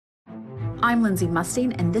I'm Lindsay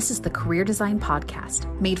Mustain, and this is the Career Design Podcast,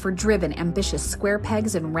 made for driven, ambitious square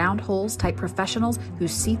pegs and round holes type professionals who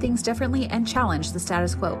see things differently and challenge the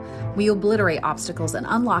status quo. We obliterate obstacles and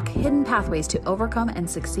unlock hidden pathways to overcome and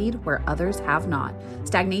succeed where others have not.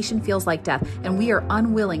 Stagnation feels like death, and we are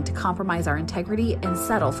unwilling to compromise our integrity and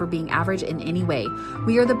settle for being average in any way.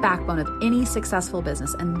 We are the backbone of any successful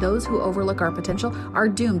business, and those who overlook our potential are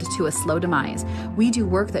doomed to a slow demise. We do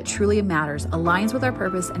work that truly matters, aligns with our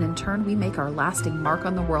purpose, and in turn, we make our lasting mark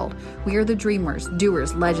on the world. We are the dreamers,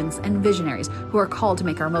 doers, legends, and visionaries who are called to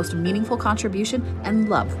make our most meaningful contribution and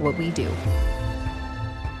love what we do.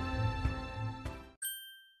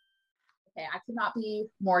 Okay, I could not be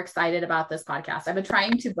more excited about this podcast. I've been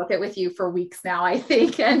trying to book it with you for weeks now, I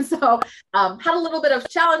think. And so had a little bit of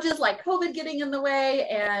challenges like COVID getting in the way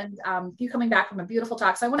and you coming back from a beautiful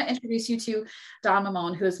talk. So I want to introduce you to Dawn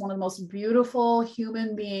Mamone, who is one of the most beautiful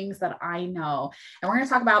human beings that I know. And we're going to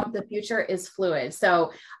talk about the future is fluid.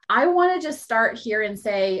 So I want to just start here and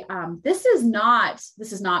say, this is not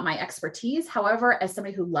my expertise. However, as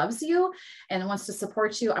somebody who loves you and wants to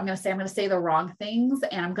support you, I'm going to say the wrong things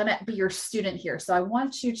and I'm going to be your student here. So I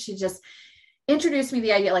want you to just introduce me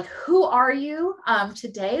the idea, like, who are you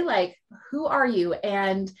today? Like, who are you?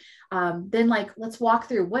 And then let's walk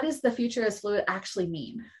through, what does the future is fluid actually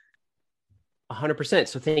mean? 100%.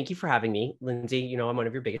 So thank you for having me, Lindsay. You know, I'm one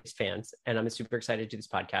of your biggest fans and I'm super excited to do this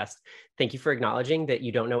podcast. Thank you for acknowledging that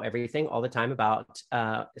you don't know everything all the time about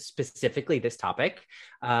specifically this topic.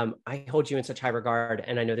 I hold you in such high regard,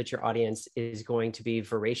 and I know that your audience is going to be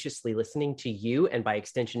voraciously listening to you and by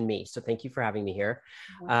extension, me. So thank you for having me here.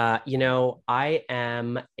 You know, I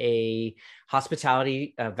am a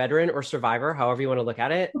hospitality veteran or survivor, however you want to look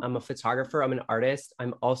at it. I'm a photographer. I'm an artist.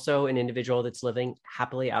 I'm also an individual that's living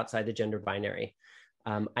happily outside the gender binary.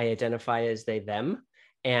 I identify as they, them,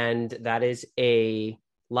 and that is a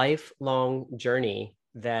lifelong journey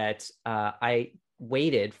that I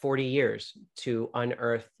waited 40 years to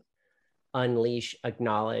unearth, unleash,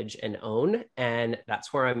 acknowledge, and own. And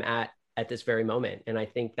that's where I'm at this very moment. And I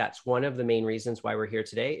think that's one of the main reasons why we're here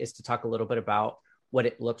today, is to talk a little bit about what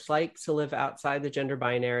it looks like to live outside the gender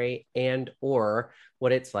binary, and or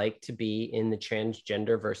what it's like to be in the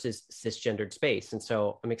transgender versus cisgendered space. And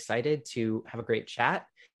so I'm excited to have a great chat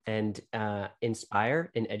and inspire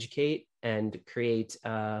and educate and create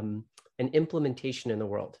an implementation in the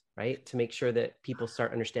world, right? To make sure that people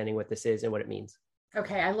start understanding what this is and what it means.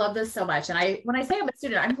 Okay, I love this so much. And when I say I'm a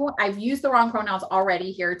student, I've used the wrong pronouns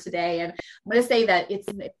already here today. And I'm going to say that it's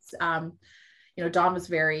you know, Dawn was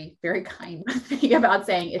very, very kind with me about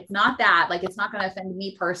saying it's not that, like, it's not going to offend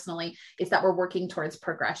me personally. It's that we're working towards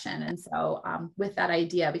progression. And so with that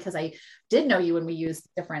idea, because I did know you when we used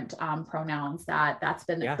different pronouns, that's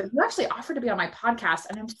been, but you actually offered to be on my podcast.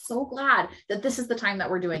 And I'm so glad that this is the time that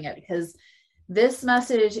we're doing it, because this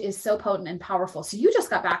message is so potent and powerful. So you just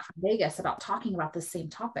got back from Vegas about talking about the same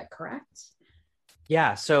topic, correct?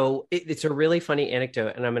 Yeah. So it's a really funny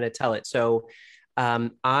anecdote and I'm going to tell it. So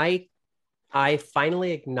I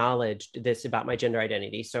finally acknowledged this about my gender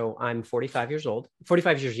identity. So I'm 45 years old,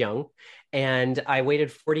 45 years young. And I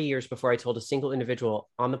waited 40 years before I told a single individual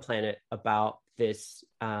on the planet about this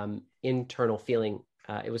internal feeling.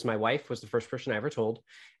 It was my wife was the first person I ever told.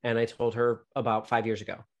 And I told her about 5 years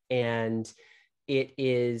ago. And it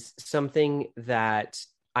is something that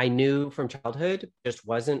I knew from childhood, just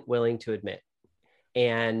wasn't willing to admit.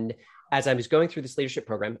 And as I was going through this leadership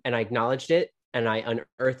program and I acknowledged it, and I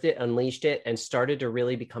unearthed it, unleashed it, and started to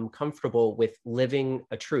really become comfortable with living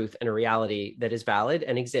a truth and a reality that is valid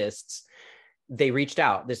and exists. They reached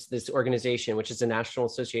out, this organization, which is the National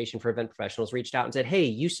Association for Event Professionals, reached out and said, hey,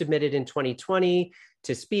 you submitted in 2020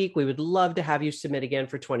 to speak. We would love to have you submit again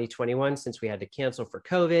for 2021 since we had to cancel for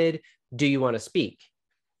COVID. Do you want to speak?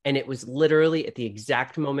 And it was literally at the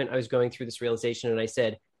exact moment I was going through this realization. And I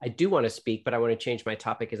said, I do want to speak, but I want to change my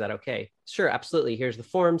topic. Is that okay? Sure, absolutely. Here's the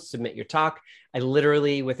form, submit your talk. I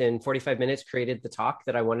literally, within 45 minutes, created the talk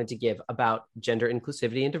that I wanted to give about gender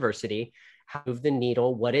inclusivity and diversity, how to move the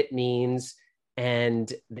needle, what it means,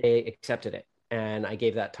 and they accepted it. And I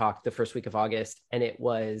gave that talk the first week of August, and it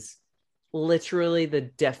was literally the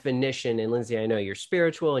definition. And Lindsay, I know you're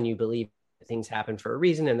spiritual and you believe things happen for a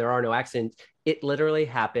reason and there are no accidents. It literally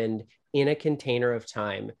happened in a container of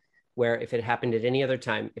time, where if it happened at any other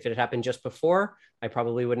time, if it had happened just before, I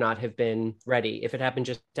probably would not have been ready. If it happened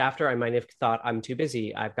just after, I might have thought, I'm too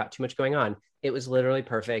busy, I've got too much going on. It was literally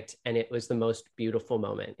perfect. And it was the most beautiful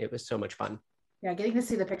moment. It was so much fun. Yeah, getting to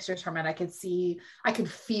see the pictures from it, I could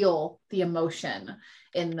feel the emotion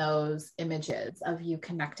in those images of you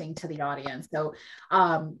connecting to the audience. So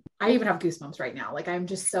I even have goosebumps right now. Like I'm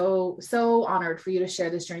just so honored for you to share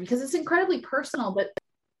this journey because it's incredibly personal. But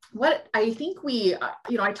what I think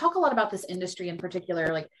I talk a lot about this industry in particular,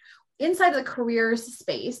 like inside the careers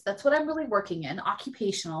space, that's what I'm really working in,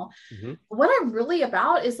 occupational. Mm-hmm. What I'm really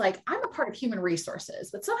about is like, I'm a part of human resources,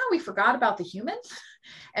 but somehow we forgot about the human.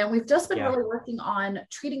 And we've just been really working on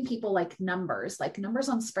treating people like numbers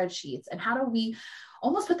on spreadsheets. And how do we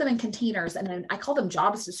almost put them in containers? And then I call them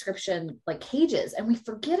jobs description, like cages. And we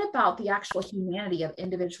forget about the actual humanity of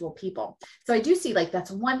individual people. So I do see like, that's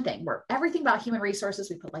one thing where everything about human resources,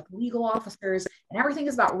 we put like legal officers and everything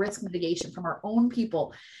is about risk mitigation from our own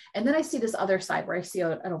people. And then I see this other side where I see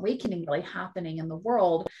an awakening really happening in the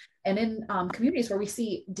world and in communities where we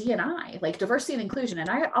see D&I, like diversity and inclusion. And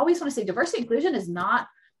I always want to say diversity and inclusion is not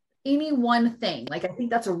any one thing. Like, I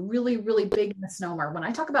think that's a really, really big misnomer. When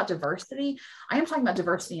I talk about diversity, I am talking about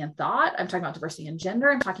diversity in thought. I'm talking about diversity in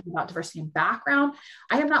gender. I'm talking about diversity in background.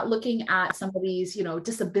 I am not looking at somebody's,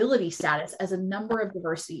 disability status as a number of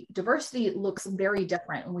diversity. Diversity looks very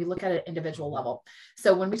different when we look at an individual level.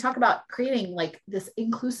 So when we talk about creating like this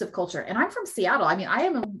inclusive culture, and I'm from Seattle, I mean, I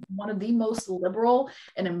am in one of the most liberal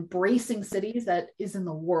and embracing cities that is in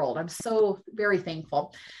the world. I'm so very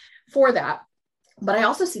thankful for that. But I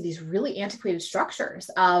also see these really antiquated structures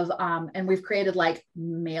of, and we've created like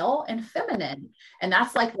male and feminine. And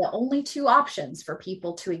that's like the only two options for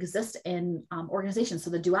people to exist in organizations.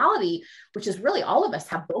 So the duality, which is really all of us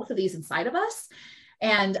have both of these inside of us.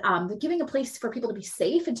 And giving a place for people to be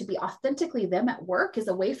safe and to be authentically them at work is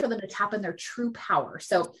a way for them to tap in their true power.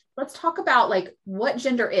 So let's talk about like what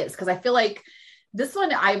gender is, because I feel like this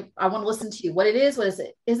one, I want to listen to you. What it is, what is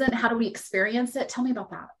it isn't, how do we experience it? Tell me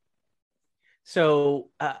about that. So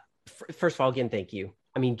first of all, again, thank you.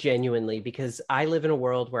 I mean, genuinely, because I live in a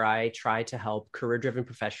world where I try to help career-driven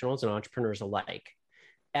professionals and entrepreneurs alike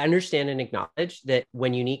understand and acknowledge that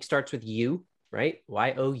when unique starts with you, right?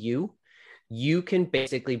 Y-O-U, you can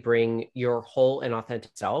basically bring your whole and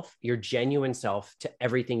authentic self, your genuine self to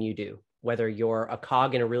everything you do, whether you're a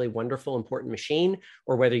cog in a really wonderful, important machine,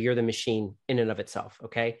 or whether you're the machine in and of itself,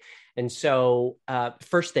 okay? And so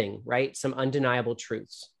first thing, right? Some undeniable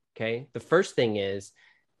truths. Okay. The first thing is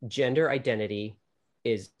gender identity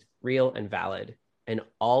is real and valid, and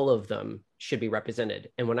all of them should be represented.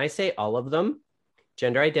 And when I say all of them,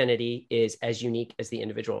 gender identity is as unique as the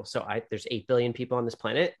individual. So there's 8 billion people on this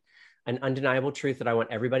planet. An undeniable truth that I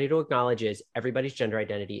want everybody to acknowledge is everybody's gender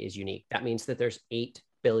identity is unique. That means that there's 8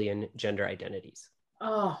 billion gender identities.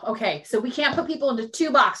 Oh, okay. So we can't put people into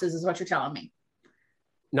 2 boxes is what you're telling me.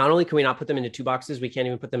 Not only can we not put them into 2 boxes, we can't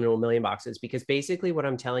even put them into 1 million boxes, because basically what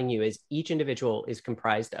I'm telling you is each individual is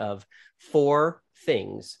comprised of 4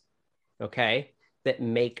 things, okay, that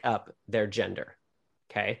make up their gender,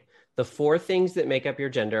 okay? The 4 things that make up your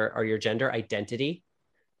gender are your gender identity,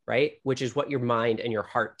 right? Which is what your mind and your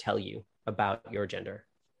heart tell you about your gender.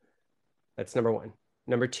 That's number 1.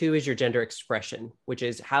 Number 2 is your gender expression, which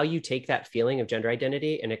is how you take that feeling of gender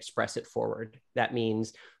identity and express it forward. That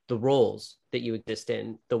means the roles that you exist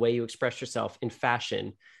in, the way you express yourself in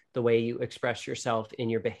fashion, the way you express yourself in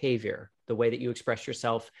your behavior, the way that you express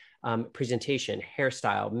yourself, presentation,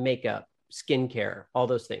 hairstyle, makeup, skincare, all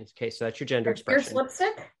those things. Okay, so that's your gender expression. Fierce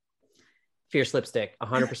lipstick? Fierce lipstick,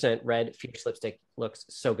 100% red Fierce lipstick looks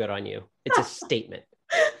so good on you. It's a statement.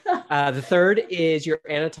 The third is your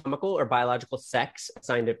anatomical or biological sex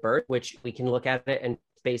assigned at birth, which we can look at it and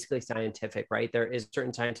basically scientific, right? There is a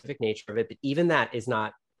certain scientific nature of it, but even that is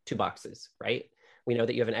not 2 boxes, right? We know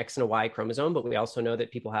that you have an X and a Y chromosome, but we also know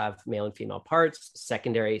that people have male and female parts,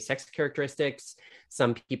 secondary sex characteristics.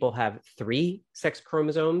 Some people have 3 sex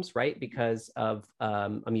chromosomes, right? Because of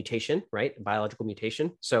a mutation, right? A biological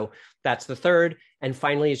mutation. So that's the third. And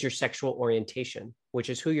finally is your sexual orientation, which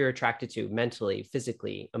is who you're attracted to mentally,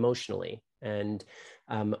 physically, emotionally. And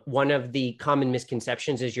one of the common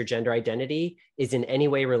misconceptions is your gender identity is in any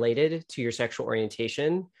way related to your sexual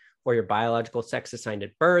orientation or your biological sex assigned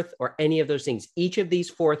at birth or any of those things. Each of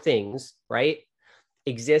these 4 things, right,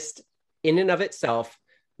 exist in and of itself.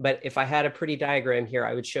 But if I had a pretty diagram here,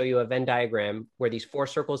 I would show you a Venn diagram where these 4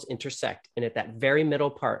 circles intersect. And at that very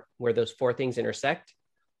middle part where those 4 things intersect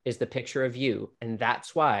is the picture of you. And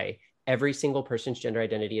that's why every single person's gender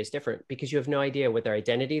identity is different, because you have no idea what their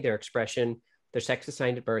identity, their expression, their sex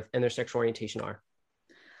assigned at birth, and their sexual orientation are.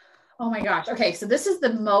 Oh my gosh. Okay. So this is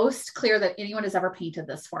the most clear that anyone has ever painted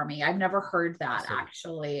this for me. I've never heard that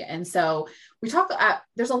actually. And so we talk,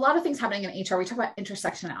 there's a lot of things happening in HR. We talk about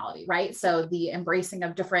intersectionality, right? So the embracing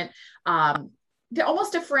of different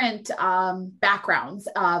almost different backgrounds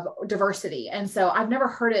of diversity. And so I've never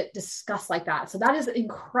heard it discussed like that. So that is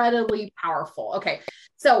incredibly powerful. Okay.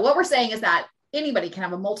 So what we're saying is that anybody can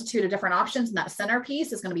have a multitude of different options, and that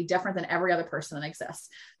centerpiece is going to be different than every other person that exists.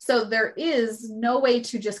 So there is no way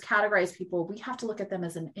to just categorize people. We have to look at them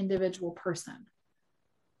as an individual person.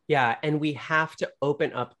 Yeah. And we have to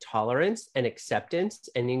open up tolerance and acceptance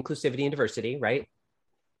and inclusivity and diversity, right?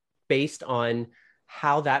 Based on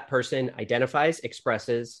how that person identifies,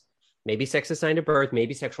 expresses, maybe sex assigned at birth,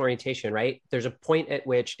 maybe sexual orientation, right? There's a point at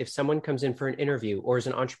which if someone comes in for an interview or is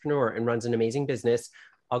an entrepreneur and runs an amazing business,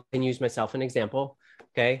 I'll use myself an example.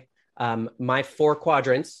 Okay. My 4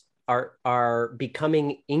 quadrants are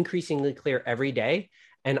becoming increasingly clear every day.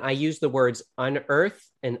 And I use the words unearth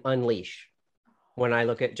and unleash when I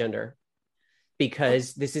look at gender,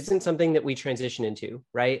 because this isn't something that we transition into,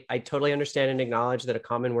 right? I totally understand and acknowledge that a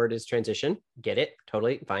common word is transition. Get it?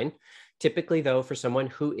 Totally fine. Typically, though, for someone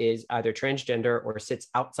who is either transgender or sits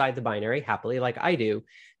outside the binary happily, like I do,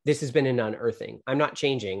 this has been an unearthing. I'm not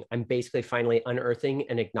changing. I'm basically finally unearthing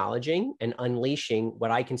and acknowledging and unleashing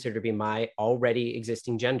what I consider to be my already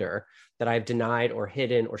existing gender that I've denied or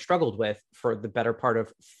hidden or struggled with for the better part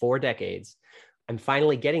of 4 decades. I'm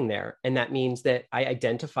finally getting there. And that means that I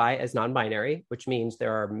identify as non-binary, which means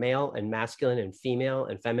there are male and masculine and female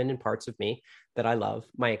and feminine parts of me that I love.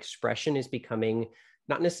 My expression is becoming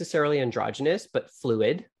not necessarily androgynous, but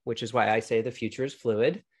fluid, which is why I say the future is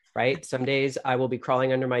fluid, right? Some days I will be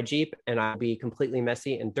crawling under my Jeep and I'll be completely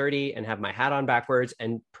messy and dirty and have my hat on backwards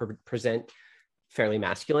and present fairly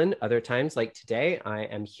masculine. Other times, like today, I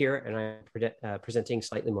am here and I'm presenting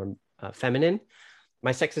slightly more feminine.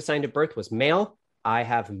 My sex assigned at birth was male. I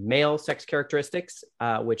have male sex characteristics,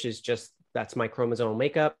 which is just, that's my chromosomal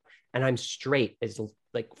makeup. And I'm straight as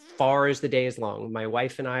like far as the day is long. My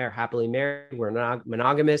wife and I are happily married. We're not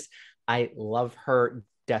monogamous. I love her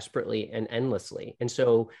desperately and endlessly. And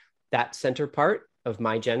so that center part of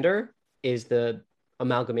my gender is the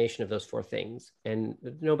amalgamation of those 4 things. And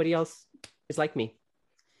nobody else is like me.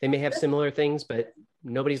 They may have similar things, but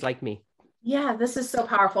nobody's like me. Yeah, this is so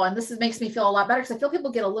powerful. And makes me feel a lot better because I feel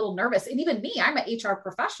people get a little nervous. And even me, I'm an HR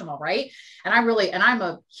professional, right? And I'm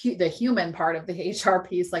the human part of the HR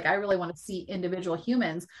piece. Like I really want to see individual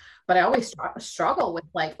humans, but I always struggle with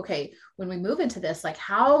like, okay, when we move into this, like,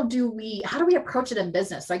 how do we approach it in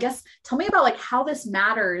business? So I guess tell me about like how this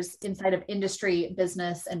matters inside of industry,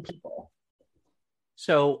 business, and people.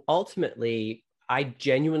 So ultimately, I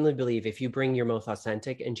genuinely believe if you bring your most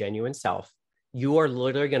authentic and genuine self, you are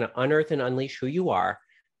literally going to unearth and unleash who you are.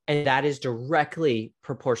 And that is directly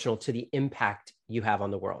proportional to the impact you have on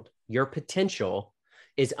the world. Your potential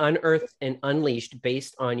is unearthed and unleashed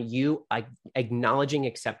based on you acknowledging,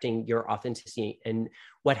 accepting your authenticity. And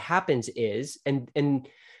what happens is, and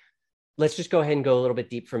let's just go ahead and go a little bit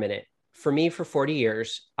deep for a minute. For me, for 40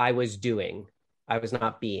 years, I was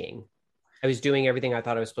not being. I was doing everything I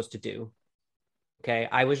thought I was supposed to do. Okay.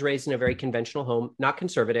 I was raised in a very conventional home, not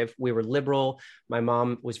conservative. We were liberal. My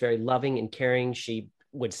mom was very loving and caring. She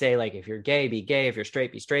would say, like, if you're gay, be gay. If you're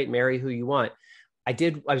straight, be straight, marry who you want. I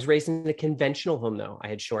was raised in a conventional home though. I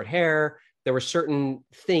had short hair. There were certain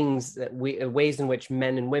things ways in which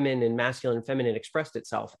men and women and masculine and feminine expressed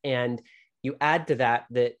itself. And you add to that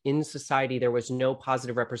in society, there was no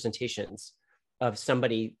positive representations of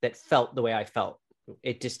somebody that felt the way I felt.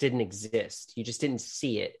 It just didn't exist. You just didn't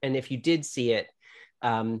see it. And if you did see it,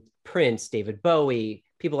 Prince, David Bowie,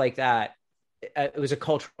 people like that, it was a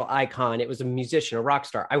cultural icon. It was a musician, a rock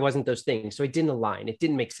star. I wasn't those things. So it didn't align. It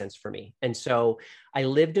didn't make sense for me. And so I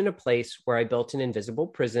lived in a place where I built an invisible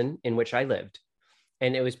prison in which I lived.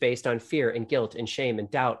 And it was based on fear and guilt and shame and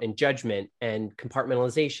doubt and judgment and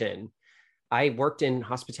compartmentalization. I worked in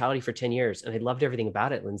hospitality for 10 years and I loved everything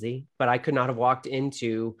about it, Lindsay, but I could not have walked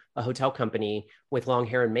into a hotel company with long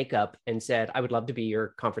hair and makeup and said, I would love to be your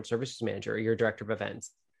conference services manager or your director of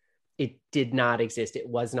events. It did not exist. It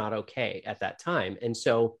was not okay at that time. And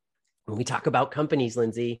so when we talk about companies,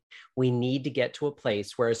 Lindsay, we need to get to a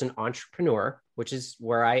place where as an entrepreneur, which is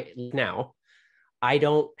where I live now, I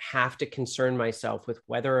don't have to concern myself with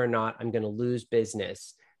whether or not I'm going to lose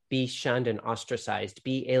business, be shunned and ostracized,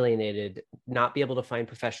 be alienated, not be able to find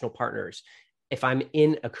professional partners. If I'm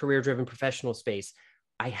in a career-driven professional space,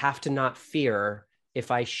 I have to not fear if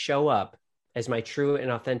I show up as my true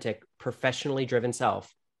and authentic, professionally driven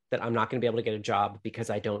self, that I'm not going to be able to get a job because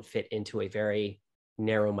I don't fit into a very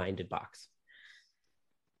narrow-minded box.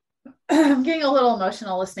 I'm getting a little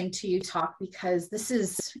emotional listening to you talk because this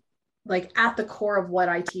is like at the core of what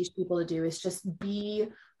I teach people to do is just be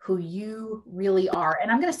who you really are.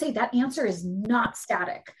 And I'm going to say that answer is not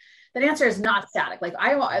static. That answer is not static.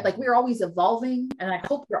 Like we're always evolving, and I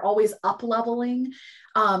hope we're always up leveling.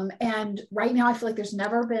 And right now I feel like there's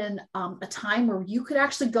never been a time where you could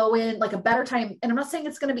actually go in, like a better time. And I'm not saying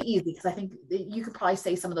it's going to be easy, because I think you could probably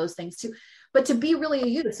say some of those things too, but to be really a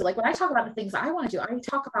you. So like when I talk about the things I want to do, I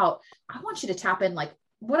want you to tap in. Like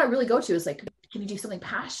what I really go to is like, can you do something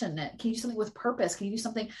passionate? Can you do something with purpose? Can you do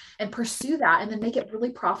something and pursue that, and then make it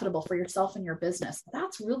really profitable for yourself and your business?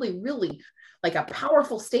 That's really, really like a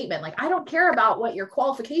powerful statement. Like, I don't care about what your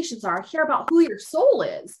qualifications are. I care about who your soul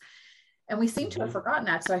is. And we seem to have forgotten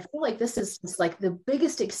that. So I feel like this is just like the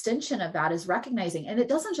biggest extension of that is recognizing, and it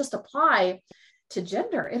doesn't just apply to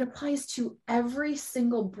gender. It applies to every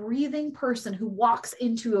single breathing person who walks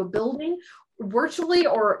into a building, virtually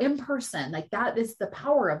or in person. Like, that is the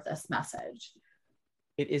power of this message.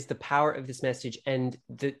 It is the power of this message. And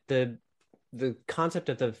the concept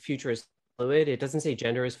of the future is fluid. It doesn't say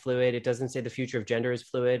gender is fluid. It doesn't say the future of gender is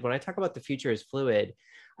fluid. When I talk about the future is fluid,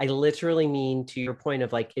 I literally mean, to your point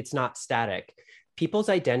of like, it's not static. People's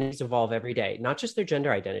identities evolve every day, not just their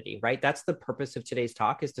gender identity, right? That's the purpose of today's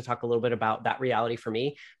talk, is to talk a little bit about that reality for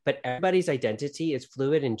me. But everybody's identity is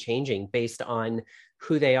fluid and changing based on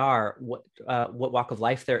who they are, what walk of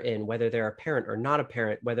life they're in, whether they're a parent or not a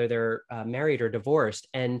parent, whether they're married or divorced.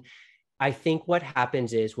 And I think what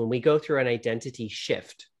happens is when we go through an identity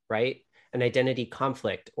shift, right? An identity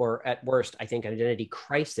conflict, or at worst, I think an identity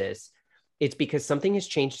crisis, it's because something has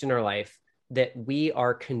changed in our life that we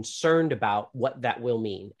are concerned about what that will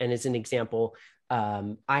mean. And as an example,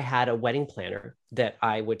 I had a wedding planner that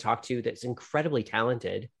I would talk to that's incredibly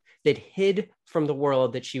talented, that hid from the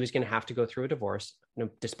world that she was going to have to go through a divorce. You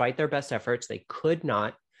know, despite their best efforts, they could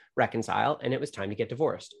not reconcile, and it was time to get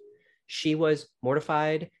divorced. She was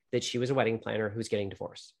mortified that she was a wedding planner who's getting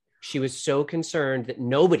divorced. She was so concerned that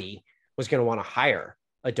nobody was going to want to hire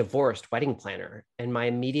a divorced wedding planner. And my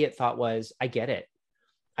immediate thought was, I get it.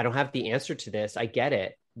 I don't have the answer to this. I get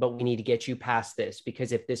it, but we need to get you past this,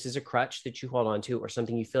 because if this is a crutch that you hold on to, or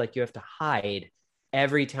something you feel like you have to hide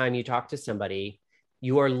every time you talk to somebody,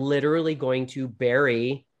 you are literally going to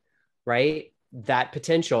bury, right, that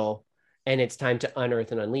potential, and it's time to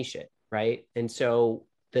unearth and unleash it, right? And so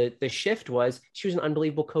the shift was, she was an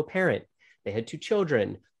unbelievable co-parent. They had 2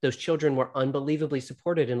 children. Those children were unbelievably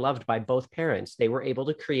supported and loved by both parents. They were able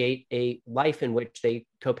to create a life in which they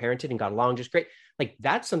co-parented and got along just great. Like,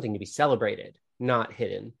 that's something to be celebrated, not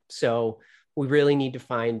hidden. So we really need to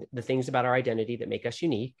find the things about our identity that make us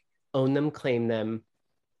unique, own them, claim them,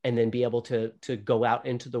 and then be able to go out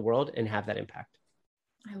into the world and have that impact.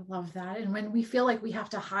 I love that. And when we feel like we have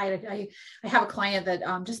to hide, I have a client that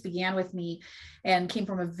just began with me and came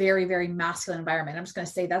from a very, very masculine environment. I'm just going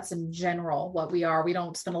to say that's in general what we are. We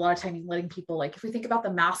don't spend a lot of time letting people, like, if we think about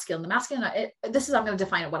the masculine, I'm going to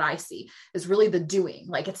define it. What I see is really the doing,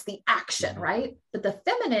 like it's the action, right? But the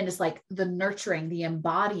feminine is like the nurturing, the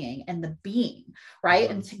embodying, and the being,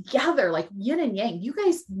 right? And together, like yin and yang, you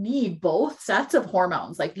guys need both sets of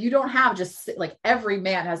hormones. Like, you don't have just like every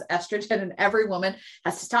man has estrogen and every woman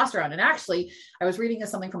has testosterone. And actually, I was reading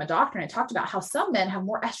something from a doctor, and it talked about how some men have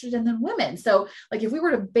more estrogen than women. So like, if we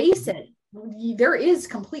were to base it, there is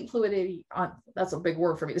complete fluidity on, that's a big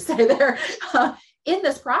word for me to say there, in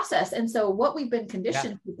this process. And so what we've been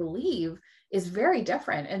conditioned to believe is very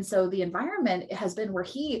different. And so the environment has been where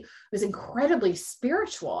he was incredibly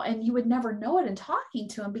spiritual, and you would never know it in talking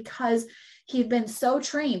to him, because he'd been so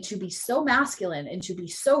trained to be so masculine and to be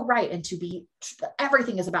so right, and to be,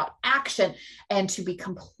 everything is about action, and to be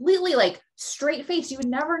completely like straight faced. You would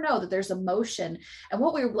never know that there's emotion. And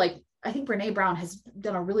what we were like, I think Brene Brown has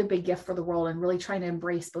done a really big gift for the world, and really trying to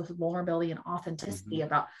embrace both vulnerability and authenticity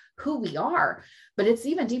about who we are. But it's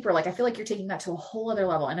even deeper. Like, I feel like you're taking that to a whole other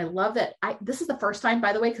level. And I love that. This is the first time,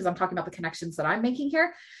 by the way, because I'm talking about the connections that I'm making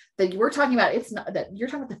here, that we're talking about, it's not that you're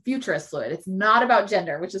talking about the future is fluid. It's not about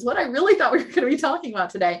gender, which is what I really thought we were going to be talking about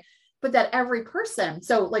today, but that every person.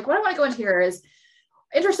 So like, what I want to go into here is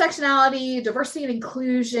intersectionality, diversity and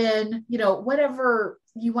inclusion, you know, whatever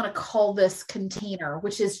you want to call this container,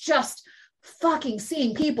 which is just fucking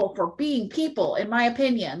seeing people for being people, in my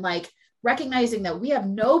opinion, like recognizing that we have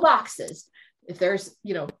no boxes. If there's,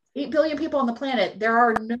 8 billion people on the planet, there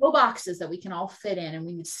are no boxes that we can all fit in, and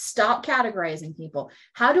we need to stop categorizing people.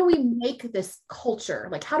 How do we make this culture?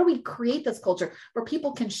 Like, how do we create this culture where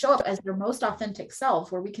people can show up as their most authentic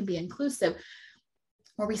selves, where we can be inclusive,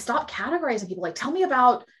 where we stop categorizing people? Like, tell me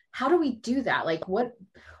about, how do we do that? Like, what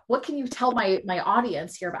can you tell my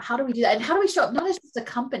audience here about how do we do that? And how do we show up, not as just a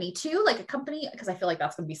company too, like a company, because I feel like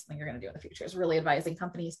that's going to be something you're going to do in the future, is really advising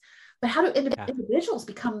companies, but how do individuals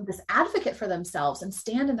become this advocate for themselves and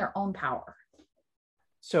stand in their own power?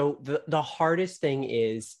 So the hardest thing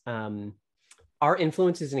is our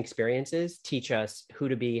influences and experiences teach us who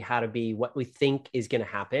to be, how to be, what we think is going to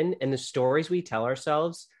happen. And the stories we tell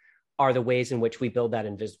ourselves are the ways in which we build that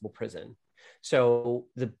invisible prison. So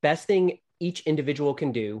the best thing each individual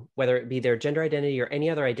can do, whether it be their gender identity or any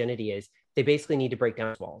other identity, is they basically need to break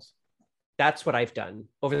down walls. That's what I've done.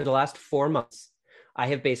 Over the last 4 months, I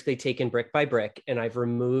have basically taken brick by brick and I've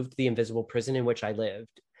removed the invisible prison in which I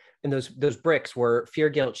lived. And those bricks were fear,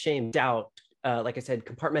 guilt, shame, doubt, like I said,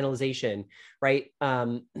 compartmentalization, right?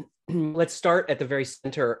 Let's start at the very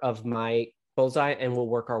center of my bullseye and we'll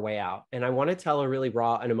work our way out. And I want to tell a really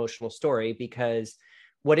raw and emotional story because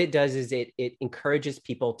what it does is it encourages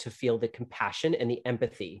people to feel the compassion and the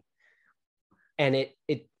empathy. And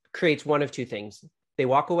it creates one of two things. They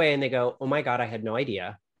walk away and they go, oh my God, I had no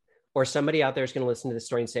idea. Or somebody out there is going to listen to the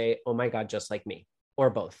story and say, oh my God, just like me,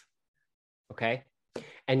 or both. Okay.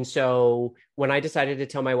 And so when I decided to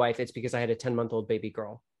tell my wife, it's because I had a 10-month-old baby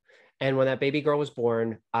girl. And when that baby girl was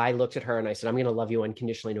born, I looked at her and I said, I'm going to love you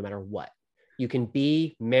unconditionally, no matter what. You can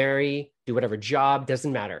be, marry, do whatever job,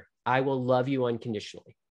 doesn't matter. I will love you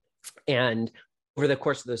unconditionally. And over the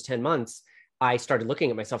course of those 10 months, I started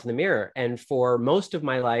looking at myself in the mirror. And for most of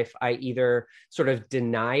my life, I either sort of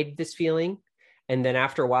denied this feeling. And then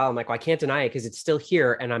after a while, I'm like, well, I can't deny it because it's still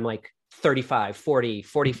here. And I'm like 35, 40,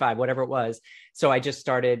 45, whatever it was. So I just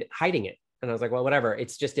started hiding it. And I was like, well, whatever,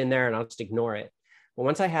 it's just in there and I'll just ignore it. But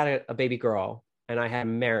once I had a baby girl and I had a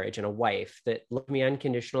marriage and a wife that loved me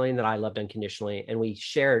unconditionally and that I loved unconditionally, and we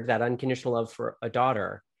shared that unconditional love for a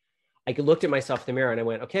daughter, I looked at myself in the mirror and I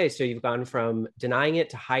went, okay, so you've gone from denying it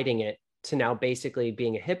to hiding it to now basically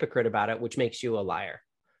being a hypocrite about it, which makes you a liar.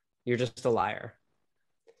 You're just a liar.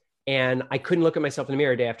 And I couldn't look at myself in the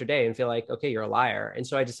mirror day after day and feel like, okay, you're a liar. And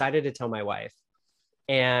so I decided to tell my wife.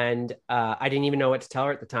 And I didn't even know what to tell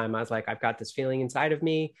her at the time. I was like, I've got this feeling inside of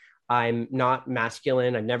me. I'm not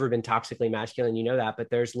masculine. I've never been toxically masculine. You know that. But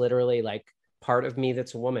there's literally like part of me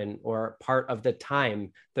that's a woman, or part of the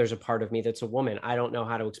time there's a part of me that's a woman. I don't know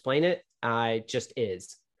how to explain it. I just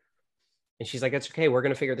is. And she's like, that's okay. We're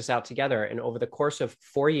going to figure this out together. And over the course of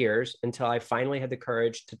 4 years, until I finally had the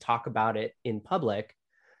courage to talk about it in public,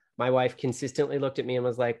 my wife consistently looked at me and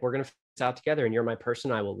was like, we're going to figure this out together. And you're my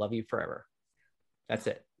person. I will love you forever. That's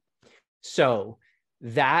it. So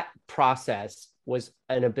that process was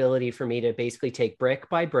an ability for me to basically take brick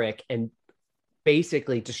by brick and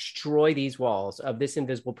basically destroy these walls of this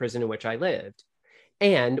invisible prison in which I lived.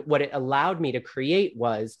 And what it allowed me to create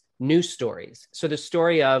was new stories. So the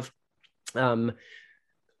story of,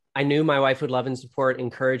 I knew my wife would love and support,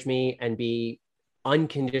 encourage me, and be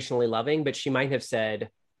unconditionally loving, but she might have said,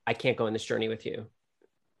 I can't go on this journey with you.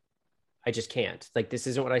 I just can't. Like, this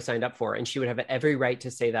isn't what I signed up for. And she would have every right to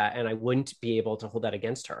say that. And I wouldn't be able to hold that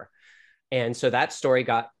against her. And so that story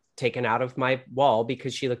got taken out of my wall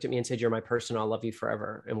because she looked at me and said, you're my person. I'll love you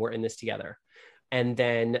forever. And we're in this together. And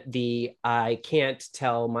then I can't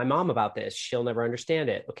tell my mom about this. She'll never understand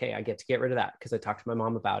it. Okay, I get to get rid of that because I talked to my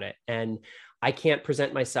mom about it. And I can't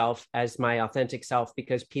present myself as my authentic self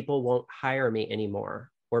because people won't hire me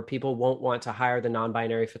anymore, or people won't want to hire the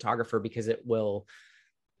non-binary photographer because it will.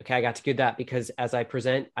 Okay, I got to do that because as I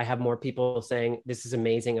present, I have more people saying, this is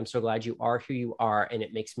amazing. I'm so glad you are who you are. And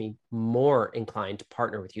it makes me more inclined to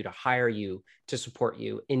partner with you, to hire you, to support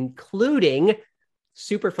you, including,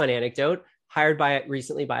 super fun anecdote, hired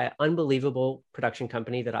recently by an unbelievable production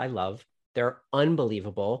company that I love. They're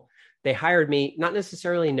unbelievable. They hired me, not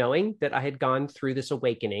necessarily knowing that I had gone through this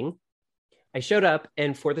awakening. I showed up,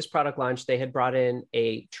 and for this product launch, they had brought in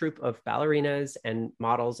a troupe of ballerinas and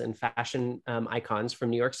models and fashion icons from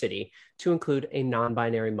New York City to include a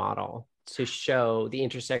non-binary model to show the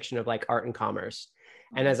intersection of like art and commerce.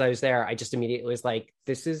 And as I was there, I just immediately was like,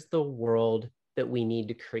 this is the world that we need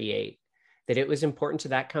to create. That it was important to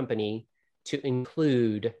that company to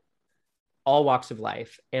include all walks of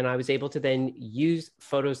life. And I was able to then use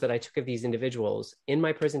photos that I took of these individuals in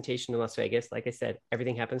my presentation in Las Vegas. Like I said,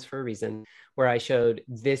 everything happens for a reason, where I showed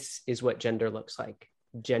this is what gender looks like.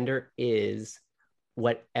 Gender is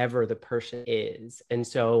whatever the person is. And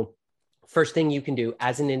so first thing you can do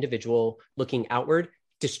as an individual looking outward,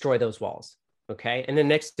 destroy those walls. Okay. And then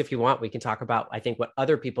next, if you want, we can talk about, I think, what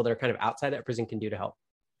other people that are kind of outside that prison can do to help.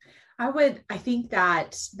 I think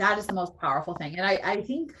that is the most powerful thing. And I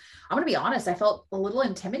think, I'm going to be honest, I felt a little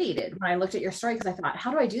intimidated when I looked at your story, because I thought, how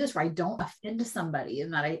do I do this where I don't offend somebody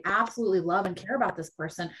and that I absolutely love and care about this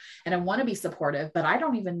person and I want to be supportive, but I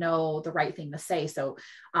don't even know the right thing to say. So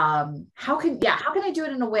how can I do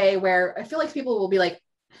it in a way where I feel like people will be like,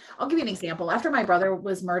 I'll give you an example. After my brother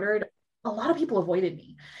was murdered, a lot of people avoided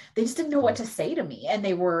me. They just didn't know what to say to me, and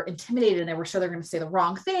they were intimidated, and they were sure they're going to say the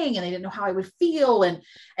wrong thing, and they didn't know how I would feel.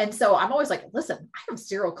 And so I'm always like, listen, I have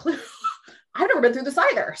zero clue. I've never been through this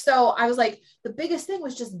either. So I was like, the biggest thing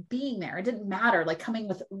was just being there. It didn't matter, like coming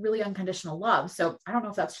with really unconditional love. So I don't know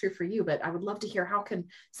if that's true for you, but I would love to hear, how can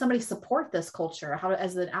somebody support this culture? How,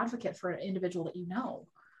 as an advocate for an individual that you know?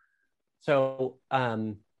 So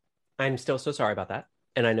I'm still so sorry about that.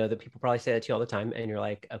 And I know that people probably say that to you all the time, and you're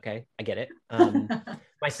like, okay, I get it.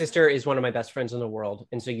 My sister is one of my best friends in the world.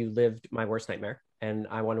 And so you lived my worst nightmare. And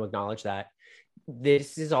I want to acknowledge that.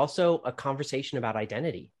 This is also a conversation about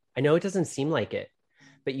identity. I know it doesn't seem like it,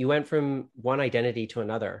 but you went from one identity to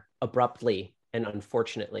another abruptly and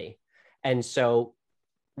unfortunately. And so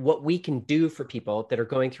what we can do for people that are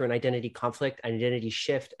going through an identity conflict, an identity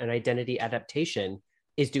shift, an identity adaptation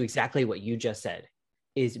is do exactly what you just said,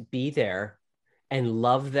 is be there and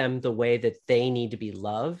love them the way that they need to be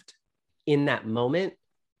loved in that moment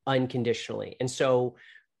unconditionally. And so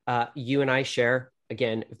you and I share,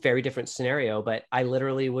 again, very different scenario, but I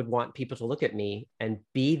literally would want people to look at me and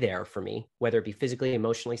be there for me, whether it be physically,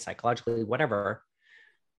 emotionally, psychologically, whatever.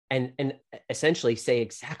 And essentially say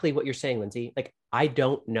exactly what you're saying, Lindsay. Like, I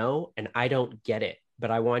don't know and I don't get it,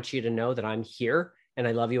 but I want you to know that I'm here and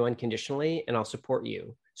I love you unconditionally and I'll support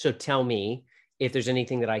you. So tell me if there's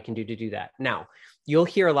anything that I can do to do that. Now, you'll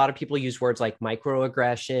hear a lot of people use words like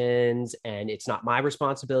microaggressions, and it's not my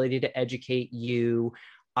responsibility to educate you.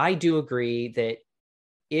 I do agree that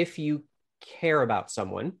if you care about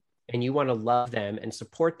someone and you want to love them and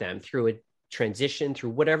support them through a transition, through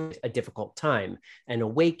whatever, a difficult time, an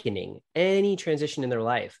awakening, any transition in their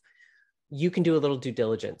life, you can do a little due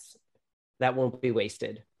diligence. That won't be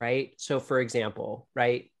wasted, right? So for example,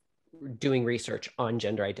 right, doing research on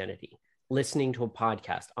gender identity, listening to a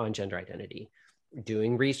podcast on gender identity,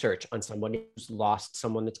 doing research on someone who's lost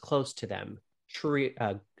someone that's close to them,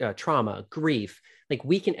 trauma, grief. Like,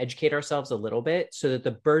 we can educate ourselves a little bit so that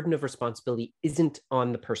the burden of responsibility isn't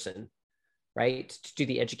on the person, right? To do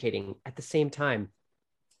the educating. At the same time,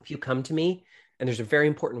 if you come to me, and there's a very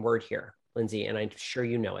important word here, Lindsay, and I'm sure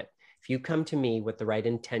you know it. If you come to me with the right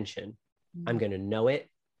intention, I'm going to know it.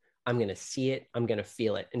 I'm going to see it. I'm going to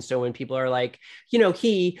feel it. And so when people are like, I'm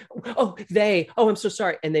so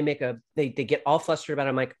sorry. And they get all flustered about it.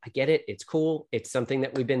 I'm like, I get it. It's cool. It's something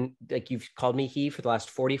that we've been, like, you've called me he for the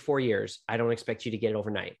last 44 years. I don't expect you to get it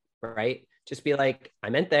overnight. Right. Just be like,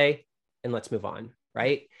 I meant they, and let's move on.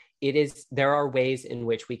 Right. There are ways in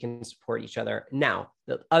which we can support each other. Now,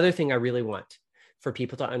 the other thing I really want for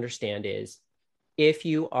people to understand is, if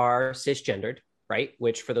you are cisgendered, right?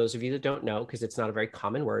 Which, for those of you that don't know, because it's not a very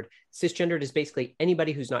common word, cisgendered is basically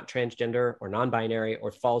anybody who's not transgender or non-binary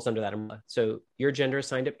or falls under that umbrella. So your gender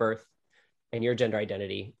assigned at birth and your gender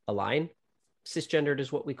identity align. Cisgendered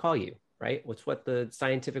is what we call you, right? What's what the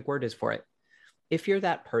scientific word is for it. If you're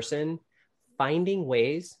that person, finding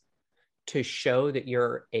ways to show that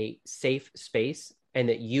you're a safe space and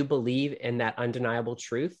that you believe in that undeniable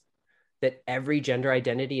truth, that every gender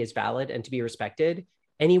identity is valid and to be respected,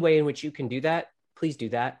 any way in which you can do that, please do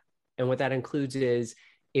that. And what that includes is,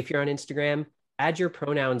 if you're on Instagram, add your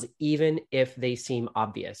pronouns, even if they seem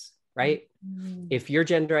obvious, right? Mm-hmm. If your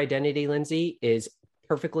gender identity, Lindsay, is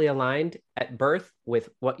perfectly aligned at birth with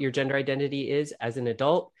what your gender identity is as an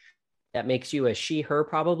adult, that makes you a she, her,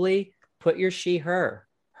 probably. Put your she, her,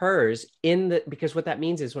 hers because what that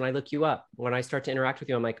means is, when I look you up, when I start to interact with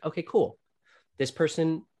you, I'm like, okay, cool. This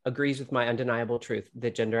person agrees with my undeniable truth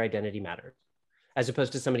that gender identity matters. As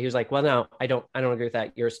opposed to somebody who's like, well, no, I don't agree with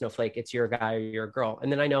that. You're a snowflake. It's you're a guy or you're a girl.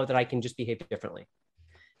 And then I know that I can just behave differently.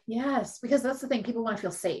 Yes, because that's the thing. People want to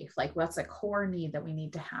feel safe. Like, that's a core need that we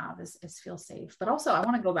need to have is feel safe. But also, I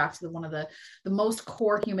want to go back to one of the most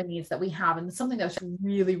core human needs that we have, and something that's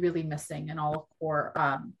really, really missing in all of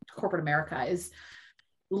corporate America is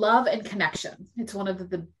love and connection. It's one of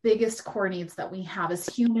the biggest core needs that we have as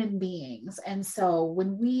human beings. And so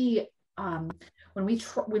when we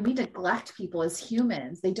neglect people as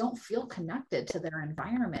humans, they don't feel connected to their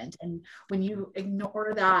environment. And when you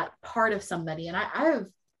ignore that part of somebody, and I've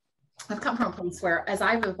come from a place where, as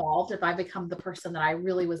I've evolved, if I've become the person that I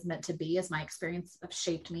really was meant to be, as my experience have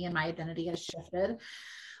shaped me and my identity has shifted,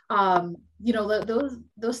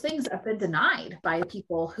 those things have been denied by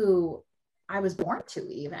people who I was born to,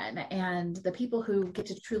 even. And the people who get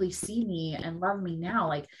to truly see me and love me now,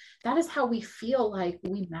 like, that is how we feel like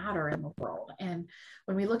we matter in the world. And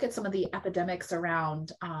when we look at some of the epidemics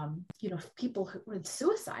around, people who with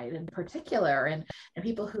suicide in particular, and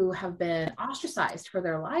people who have been ostracized for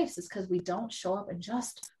their lives, is because we don't show up and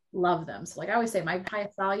just love them. So, like I always say, my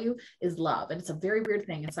highest value is love. And it's a very weird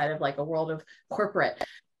thing inside of like a world of corporate.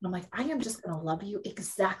 I'm like, I am just going to love you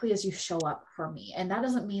exactly as you show up for me. And that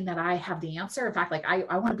doesn't mean that I have the answer. In fact, like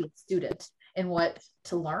I want to be a student in what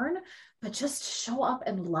to learn, but just show up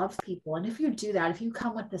and love people. And if you do that, if you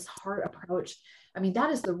come with this heart approach, I mean, that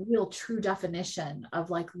is the real true definition of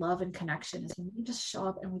like love and connection, is when we just show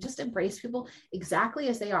up and we just embrace people exactly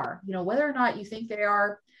as they are, you know, whether or not you think they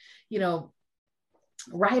are, you know,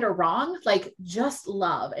 right or wrong, like just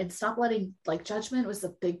love and stop letting, like, judgment was a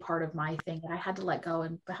big part of my thing that I had to let go.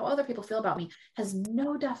 And how other people feel about me has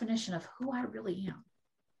no definition of who I really am.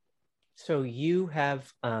 So you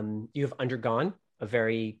have undergone a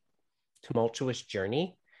very tumultuous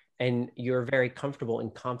journey, and you're very comfortable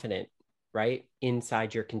and confident, right,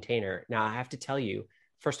 inside your container. Now, I have to tell you,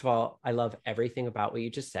 first of all, I love everything about what you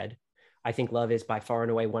just said. I think love is by far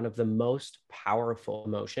and away one of the most powerful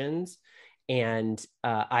emotions. And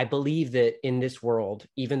I believe that in this world,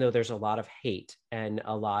 even though there's a lot of hate and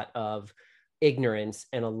a lot of ignorance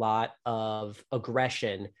and a lot of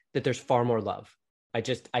aggression, that there's far more love.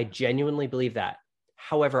 I genuinely believe that.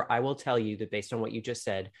 However, I will tell you that based on what you just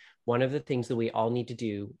said, one of the things that we all need to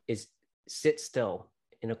do is sit still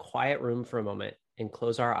in a quiet room for a moment and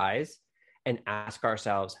close our eyes and ask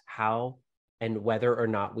ourselves how and whether or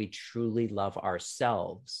not we truly love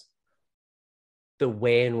ourselves the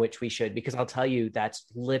way in which we should. Because I'll tell you, that's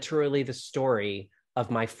literally the story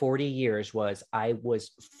of my 40 years. Was I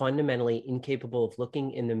was fundamentally incapable of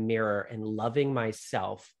looking in the mirror and loving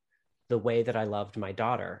myself the way that I loved my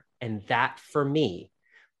daughter. And that for me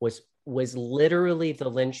was literally the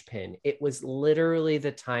linchpin. It was literally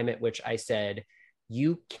the time at which I said,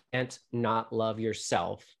 you can't not love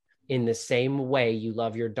yourself in the same way you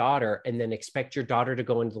love your daughter and then expect your daughter to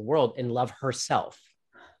go into the world and love herself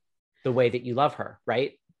the way that you love her,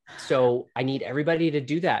 right? So I need everybody to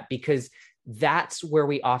do that, because that's where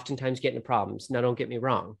we oftentimes get into problems. Now, don't get me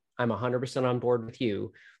wrong. I'm 100% on board with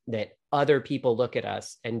you that other people look at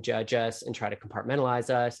us and judge us and try to compartmentalize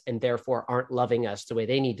us and therefore aren't loving us the way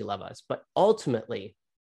they need to love us. But ultimately,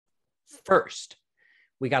 first,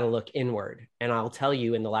 we got to look inward. And I'll tell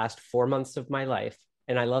you, in the last 4 months of my life,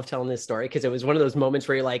 and I love telling this story because it was one of those moments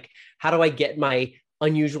where you're like, how do I get my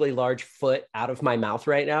unusually large foot out of my mouth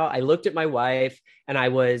right now? I looked at my wife, and I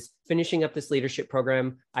was finishing up this leadership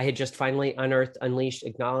program. I had just finally unearthed, unleashed,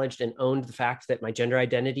 acknowledged, and owned the fact that my gender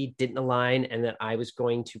identity didn't align and that I was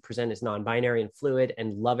going to present as non-binary and fluid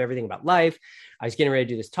and love everything about life. I was getting ready to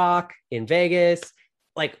do this talk in Vegas.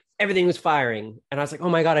 Like, everything was firing. And I was like, oh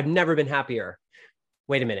my God, I've never been happier.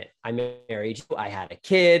 Wait a minute. I'm married. I had a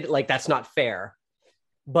kid. Like, that's not fair.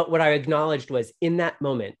 But what I acknowledged was, in that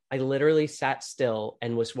moment, I literally sat still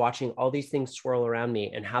and was watching all these things swirl around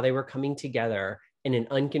me and how they were coming together in an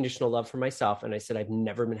unconditional love for myself. And I said, I've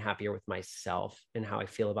never been happier with myself and how I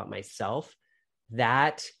feel about myself.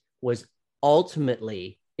 That was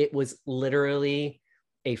ultimately, it was literally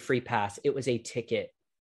a free pass. It was a ticket.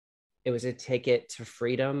 It was a ticket to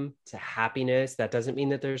freedom, to happiness. That doesn't mean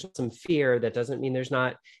that there's some fear. That doesn't mean there's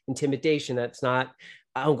not intimidation. That's not,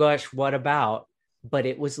 oh gosh, what about? But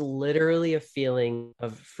it was literally a feeling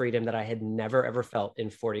of freedom that I had never, ever felt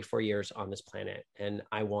in 44 years on this planet. And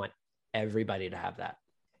I want everybody to have that.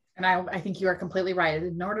 And I think you are completely right.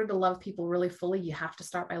 In order to love people really fully, you have to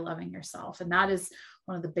start by loving yourself. And that is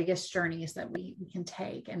one of the biggest journeys that we can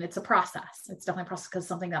take. And it's a process. It's definitely a process, because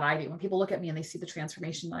something that I do, when people look at me and they see the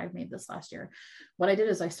transformation that I've made this last year, what I did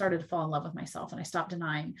is I started to fall in love with myself, and I stopped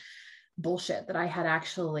denying bullshit that I had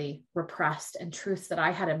actually repressed and truths that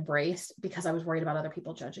I had embraced because I was worried about other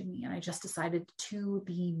people judging me. And I just decided to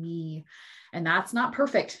be me. And that's not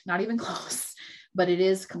perfect, not even close, but it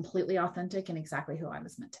is completely authentic and exactly who I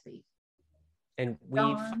was meant to be. And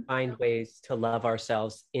we find ways to love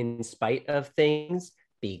ourselves in spite of things,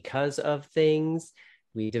 because of things.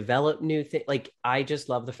 We develop new things. Like, I just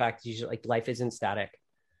love the fact that like, life isn't static.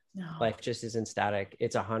 No. Life just isn't static.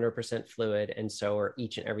 It's 100% fluid. And so are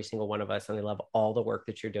each and every single one of us. And I love all the work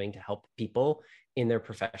that you're doing to help people in their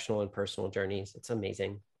professional and personal journeys. It's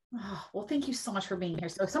amazing. Oh, well, thank you so much for being here.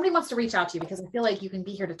 So if somebody wants to reach out to you, because I feel like you can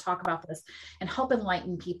be here to talk about this and help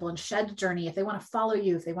enlighten people and shed journey, if they want to follow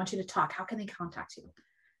you, if they want you to talk, how can they contact you?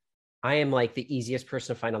 I am like the easiest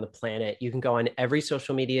person to find on the planet. You can go on every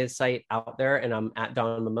social media site out there, and I'm at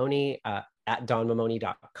Dawn Mamoni, at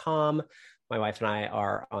dawnmamoni.com. My wife and I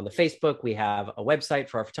are on the Facebook. We have a website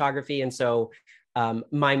for our photography. And so I'm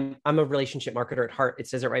a relationship marketer at heart. It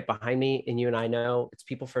says it right behind me. And you and I know it's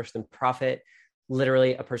people first and profit.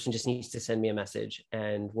 Literally, a person just needs to send me a message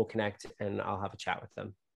and we'll connect and I'll have a chat with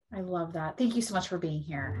them. I love that. Thank you so much for being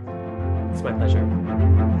here. It's my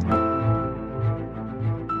pleasure.